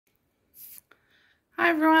Hi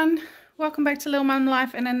everyone, welcome back to Little Mum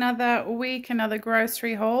Life in another week, another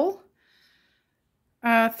grocery haul.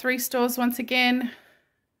 3 stores once again.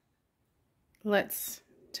 Let's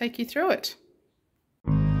take you through it.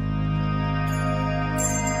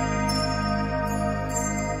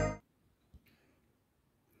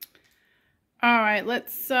 Alright,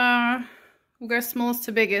 we'll go smallest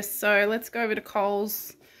to biggest. So let's go over to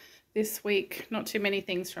Coles this week. Not too many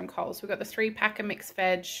things from Coles. We've got the 3-pack of mixed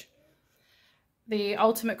veg, the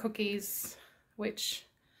ultimate cookies, which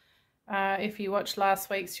if you watched last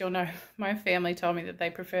week's, you'll know my family told me that they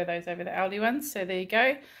prefer those over the Aldi ones. So there you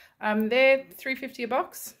go. They're $3.50 a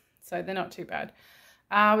box, so they're not too bad.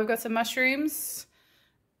 We've got some mushrooms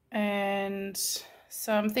and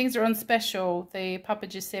some things are on special. The Papa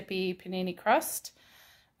Giuseppe panini crust.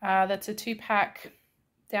 That's a 2-pack,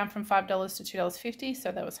 down from $5 to $2.50,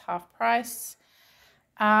 so that was half price.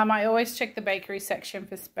 I always check the bakery section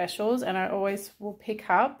for specials, and I always will pick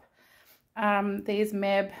up these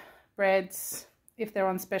Meb breads if they're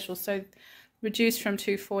on special. So reduced from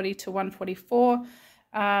 $2.40 to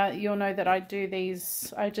 $1.44. You'll know that I do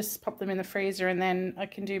these. I just pop them in the freezer, and then I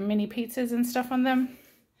can do mini pizzas and stuff on them.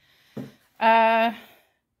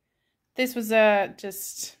 This was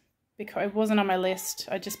just because it wasn't on my list.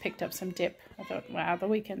 I just picked up some dip. I thought, wow, the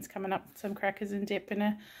weekend's coming up. Some crackers and dip and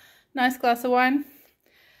a nice glass of wine.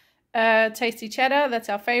 Tasty cheddar, that's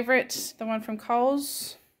our favorite, the one from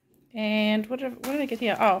Coles. And what did I get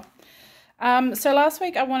here? So last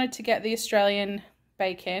week I wanted to get the Australian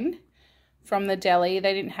bacon from the deli.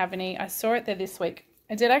 They didn't have any. I saw it there this week.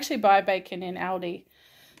 I did actually buy bacon in Aldi.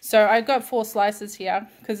 So I got 4 slices here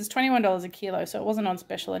because it's $21 a kilo, so it wasn't on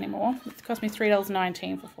special anymore. It cost me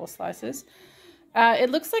 $3.19 for 4 slices. It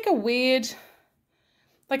looks like a weird,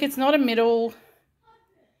 like it's not a middle.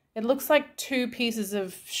 It looks like 2 pieces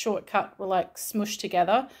of shortcut were like smushed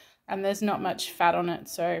together, and there's not much fat on it.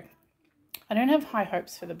 So I don't have high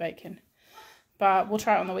hopes for the bacon, but we'll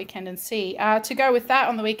try it on the weekend and see. To go with that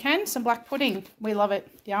on the weekend, some black pudding. We love it.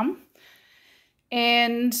 Yum.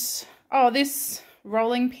 And, this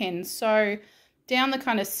rolling pin. So down the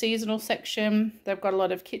kind of seasonal section, they've got a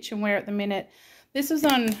lot of kitchenware at the minute. This was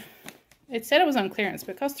on, it said it was on clearance,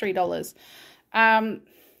 but it cost $3.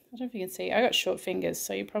 I don't know if you can see. I got short fingers,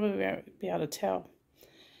 so you probably won't be able to tell.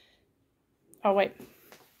 Oh, wait.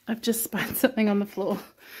 I've just spied something on the floor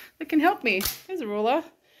that can help me. Here's a ruler,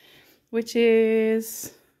 which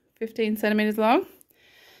is 15 centimeters long.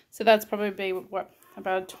 So that's probably, what,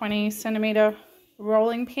 about a 20 centimeter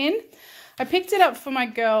rolling pin. I picked it up for my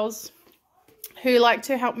girls who like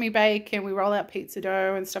to help me bake, and we roll out pizza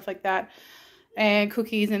dough and stuff like that, and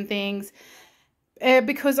cookies and things.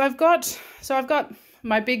 Because I've got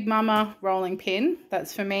my Big Mama rolling pin.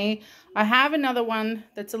 That's for me. I have another one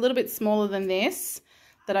that's a little bit smaller than this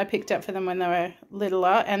that I picked up for them when they were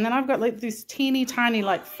littler. And then I've got like this teeny tiny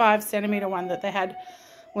like 5 centimeter one that they had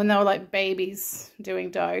when they were like babies doing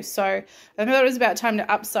dough. So I thought it was about time to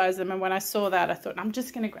upsize them. And when I saw that, I thought, I'm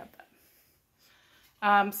just going to grab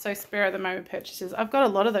that. So spare of the moment purchases. I've got a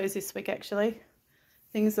lot of those this week actually.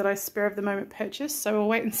 Things that I spare of the moment purchase. So we'll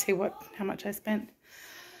wait and see how much I spent.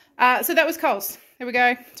 So that was Coles. There we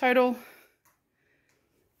go. Total.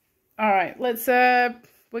 All right,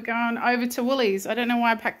 we're going over to Woolies. I don't know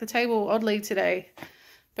why I packed the table oddly today,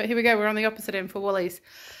 but here we go. We're on the opposite end for Woolies.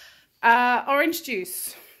 Orange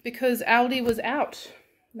juice, because Aldi was out.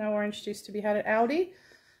 No orange juice to be had at Aldi.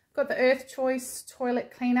 Got the Earth Choice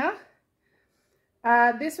toilet cleaner.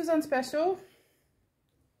 This was on special.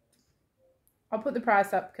 I'll put the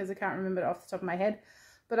price up because I can't remember it off the top of my head,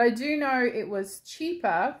 but I do know it was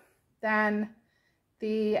cheaper than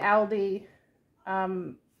the Aldi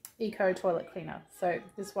Eco toilet cleaner. So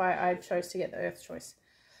this is why I chose to get the Earth Choice.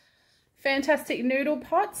 Fantastic noodle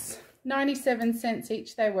pots, 97 cents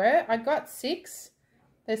each they were. I got 6.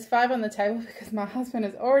 There's 5 on the table because my husband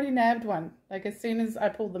has already nabbed one. Like as soon as I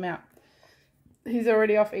pulled them out, he's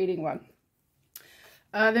already off eating one.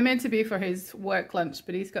 They're meant to be for his work lunch,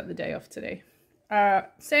 but he's got the day off today.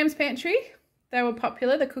 Sam's Pantry, they were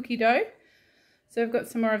popular, the cookie dough. So I've got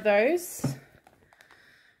some more of those.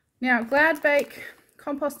 Now, Glad Bake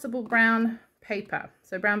compostable brown paper.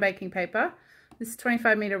 So brown baking paper. This is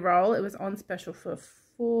 25 meter roll. It was on special for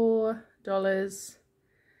 $4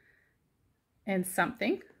 and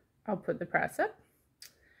something. I'll put the price up.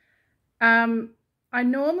 I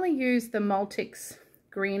normally use the Multix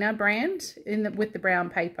Greener brand with the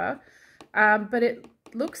brown paper, but it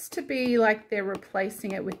looks to be like they're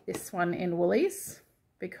replacing it with this one in Woolies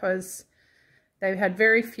because they had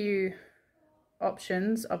very few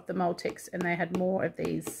options of the Multix, and they had more of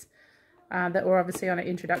these that were obviously on an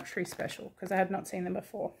introductory special because I had not seen them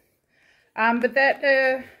before. But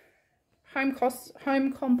that home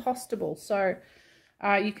compostable, so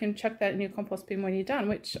you can chuck that in your compost bin when you're done,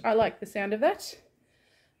 which I like the sound of that.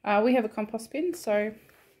 We have a compost bin, so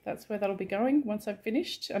that's where that'll be going once I've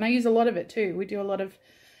finished. And I use a lot of it too. We do a lot of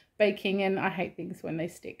baking and I hate things when they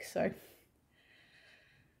stick. So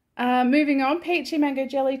moving on, peachy mango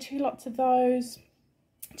jelly, 2 lots of those.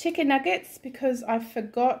 Chicken nuggets, because I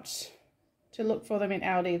forgot to look for them in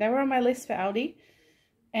Aldi. They were on my list for Aldi.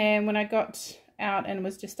 And when I got out and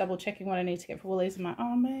was just double checking what I need to get for Woolies, I'm like,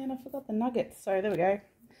 oh man, I forgot the nuggets. So there we go.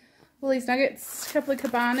 Woolies nuggets, a couple of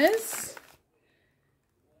cabanas.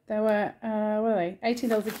 They were, what are they?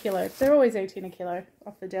 $18 a kilo. They're always 18 a kilo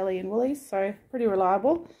off the deli in Woolies, so pretty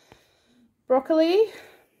reliable. Broccoli.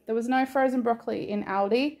 There was no frozen broccoli in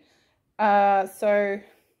Aldi. So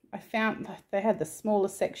I found they had the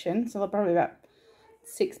smallest section, so they're probably about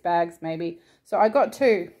 6 bags maybe. So I got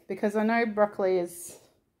 2 because I know broccoli is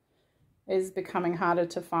becoming harder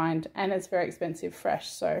to find and it's very expensive fresh.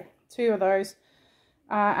 So 2 of those.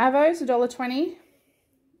 Avos, $1.20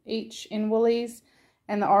 each in Woolies,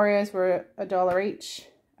 and the Oreos were $1 each.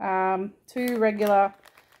 2 regular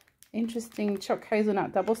interesting choc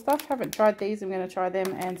hazelnut double stuff. Haven't tried these. I'm going to try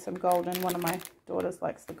them, and some golden. One of my daughters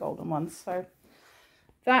likes the golden ones. So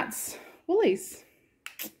that's Woolies.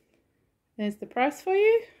 There's the price for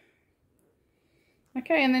you.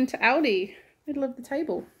 Okay, and then to Aldi, middle of the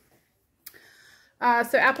table.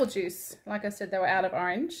 So apple juice, like I said, they were out of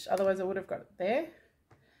orange. Otherwise I would have got it there.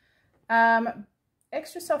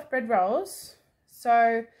 Extra soft bread rolls.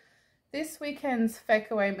 So this weekend's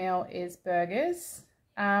fake away meal is burgers.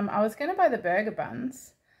 I was going to buy the burger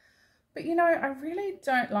buns, but you know, I really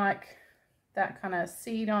don't like that kind of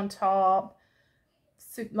seed on top,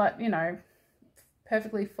 like, you know,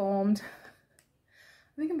 perfectly formed.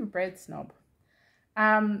 I think I'm a bread snob.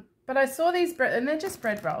 But I saw these bread, and they're just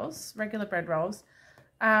bread rolls, regular bread rolls.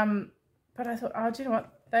 But I thought, oh, do you know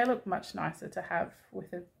what? They look much nicer to have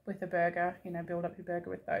with a burger, you know, build up your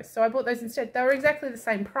burger with those. So I bought those instead. They were exactly the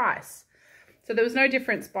same price. So there was no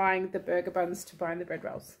difference buying the burger buns to buying the bread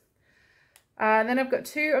rolls. Then I've got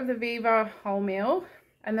 2 of the Viva wholemeal,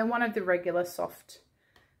 and then 1 of the regular soft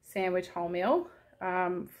sandwich wholemeal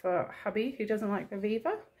for hubby, who doesn't like the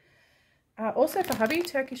Viva. Also for hubby,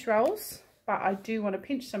 Turkish rolls, but I do want to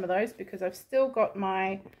pinch some of those because I've still got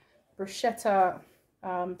my bruschetta,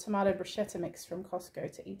 tomato bruschetta mix from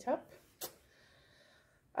Costco to eat up.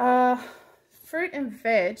 Fruit and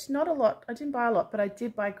veg, not a lot. I didn't buy a lot, but I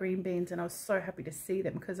did buy green beans, and I was so happy to see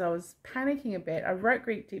them because I was panicking a bit. I wrote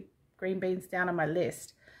green beans down on my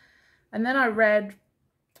list, and then I read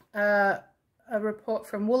a report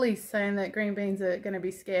from Woolies saying that green beans are going to be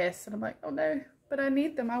scarce, and I'm like, oh no, but I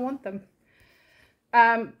need them. I want them.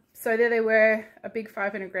 So there they were, a big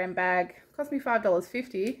 500 gram bag. Cost me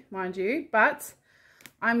 $5.50, mind you, but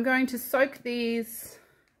I'm going to soak these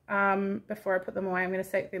before I put them away. I'm going to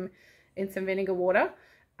soak them in some vinegar water.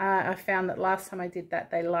 I found that last time I did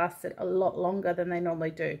that, they lasted a lot longer than they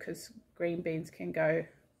normally do because green beans can go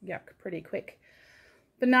yuck pretty quick.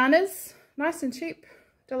 Bananas, nice and cheap,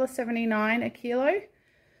 $1.79 a kilo.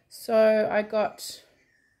 So I got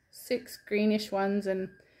 6 greenish ones and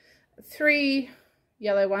 3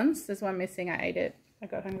 yellow ones. There's one missing. I ate it. I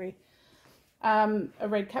got hungry. A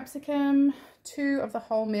red capsicum, 2 of the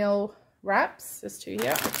wholemeal wraps. There's 2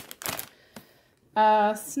 here.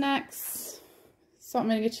 Snacks, salt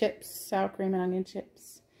and vinegar chips, sour cream and onion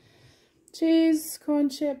chips, cheese, corn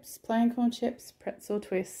chips, plain corn chips, pretzel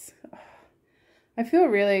twists. I feel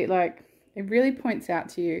really like it really points out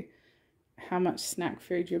to you how much snack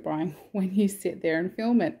food you're buying when you sit there and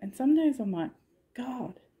film it. And some days I'm like,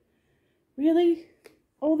 God, really?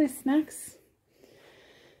 All these snacks?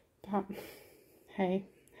 But hey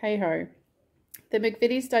ho. The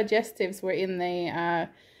McVitie's digestives were in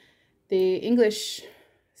the English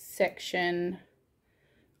section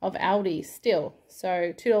of Aldi still.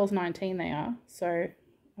 So $2.19 they are. So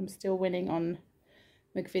I'm still winning on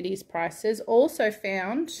McVitie's prices. Also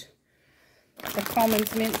found the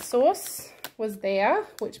Coleman's mint sauce was there,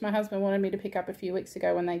 which my husband wanted me to pick up a few weeks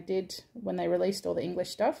ago when they released all the English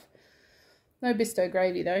stuff. No Bisto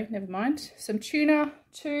gravy though, never mind. Some tuna,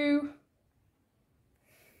 2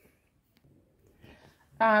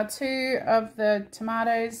 of the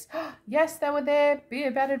tomatoes. Yes, they were there.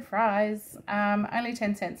 Beer battered fries. Only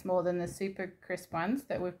 10 cents more than the super crisp ones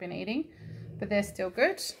that we've been eating, but they're still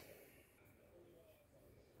good.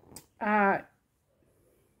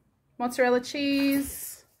 Mozzarella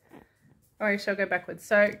cheese. Oh, actually, I'll go backwards.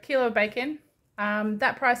 So, kilo of bacon.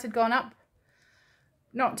 That price had gone up.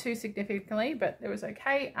 Not too significantly, but it was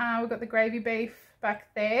okay. We've got the gravy beef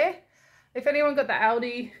back there. If anyone got the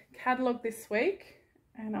Aldi catalogue this week,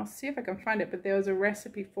 and I'll see if I can find it, but there was a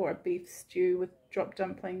recipe for a beef stew with drop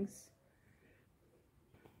dumplings.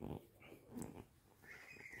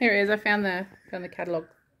 Here it is. I found the catalogue.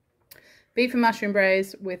 Beef and mushroom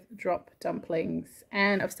braised with drop dumplings.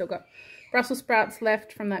 And I've still got Brussels sprouts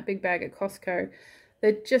left from that big bag at Costco.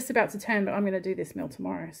 They're just about to turn, but I'm going to do this meal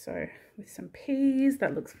tomorrow. So with some peas,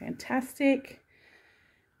 that looks fantastic.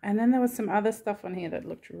 And then there was some other stuff on here that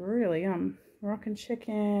looked really yum. Moroccan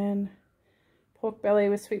chicken, pork belly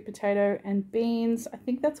with sweet potato and beans. I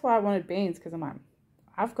think that's why I wanted beans, because I'm like,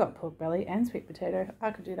 I've got pork belly and sweet potato. I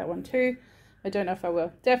could do that one too. I don't know if I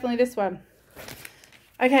will. Definitely this one.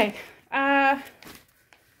 Okay.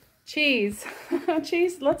 Cheese.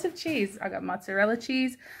 Cheese. Lots of cheese. I got mozzarella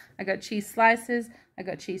cheese. I got cheese slices. I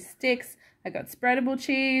got cheese sticks. I got spreadable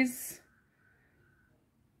cheese.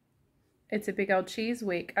 It's a big old cheese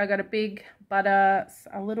week. I got a big butter,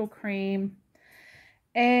 a little cream,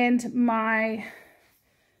 and my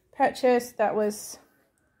purchase that was,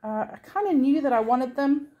 I kind of knew that I wanted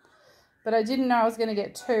them, but I didn't know I was going to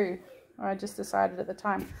get two. Or I just decided at the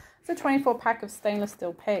time. It's a 24 pack of stainless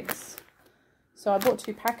steel pegs. So I bought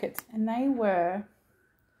 2 packets and they were,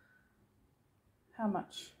 how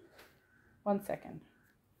much? 1 second.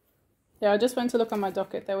 Yeah, I just went to look on my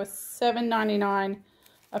docket. They were $7.99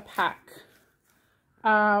 a pack,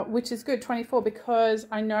 which is good, 24, because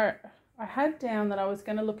I know I had down that I was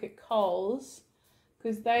going to look at Coles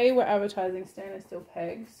because they were advertising stainless steel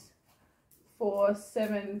pegs for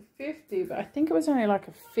 $7.50, but I think it was only like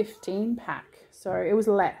a 15 pack, so it was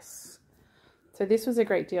less. So this was a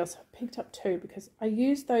great deal. So I picked up 2 because I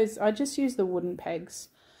used those. I just use the wooden pegs,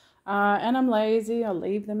 and I'm lazy. I'll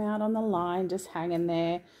leave them out on the line, just hanging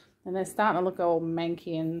there, and they're starting to look all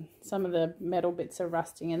manky, and some of the metal bits are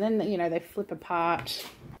rusting, and then you know they flip apart.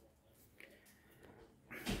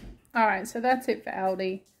 All right, so that's it for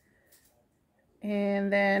Aldi,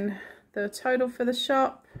 and then the total for the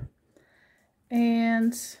shop.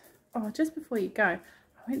 And, oh, just before you go, I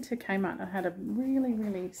went to Kmart. I had a really,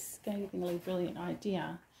 really scathingly brilliant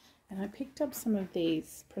idea. And I picked up some of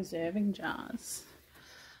these preserving jars.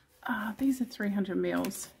 These are 300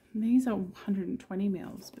 mils. These are 120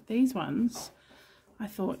 mils. But these ones, I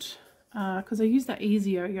thought, because I use that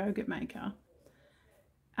Easio yogurt maker.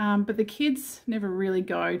 But the kids never really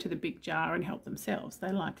go to the big jar and help themselves.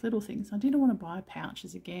 They like little things. I didn't want to buy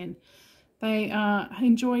pouches again. They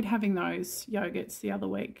enjoyed having those yogurts the other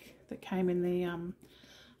week that came in the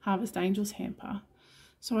Harvest Angels hamper.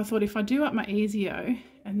 So I thought if I do up my Easio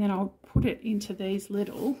and then I'll put it into these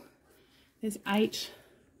little, there's eight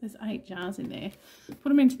jars in there. Put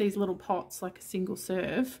them into these little pots like a single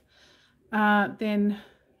serve, then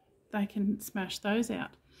they can smash those out.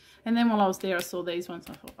 And then while I was there, I saw these ones.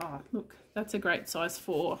 I thought, oh, look, that's a great size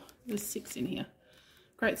 4. There's 6 in here.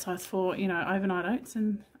 Great size for, you know, overnight oats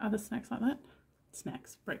and other snacks like that.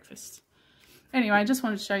 Snacks, breakfast. Anyway, I just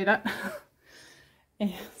wanted to show you that.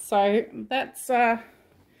 Yeah, so that's,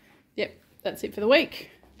 yep, that's it for the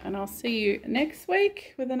week. And I'll see you next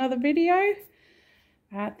week with another video.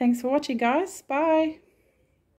 Thanks for watching, guys. Bye.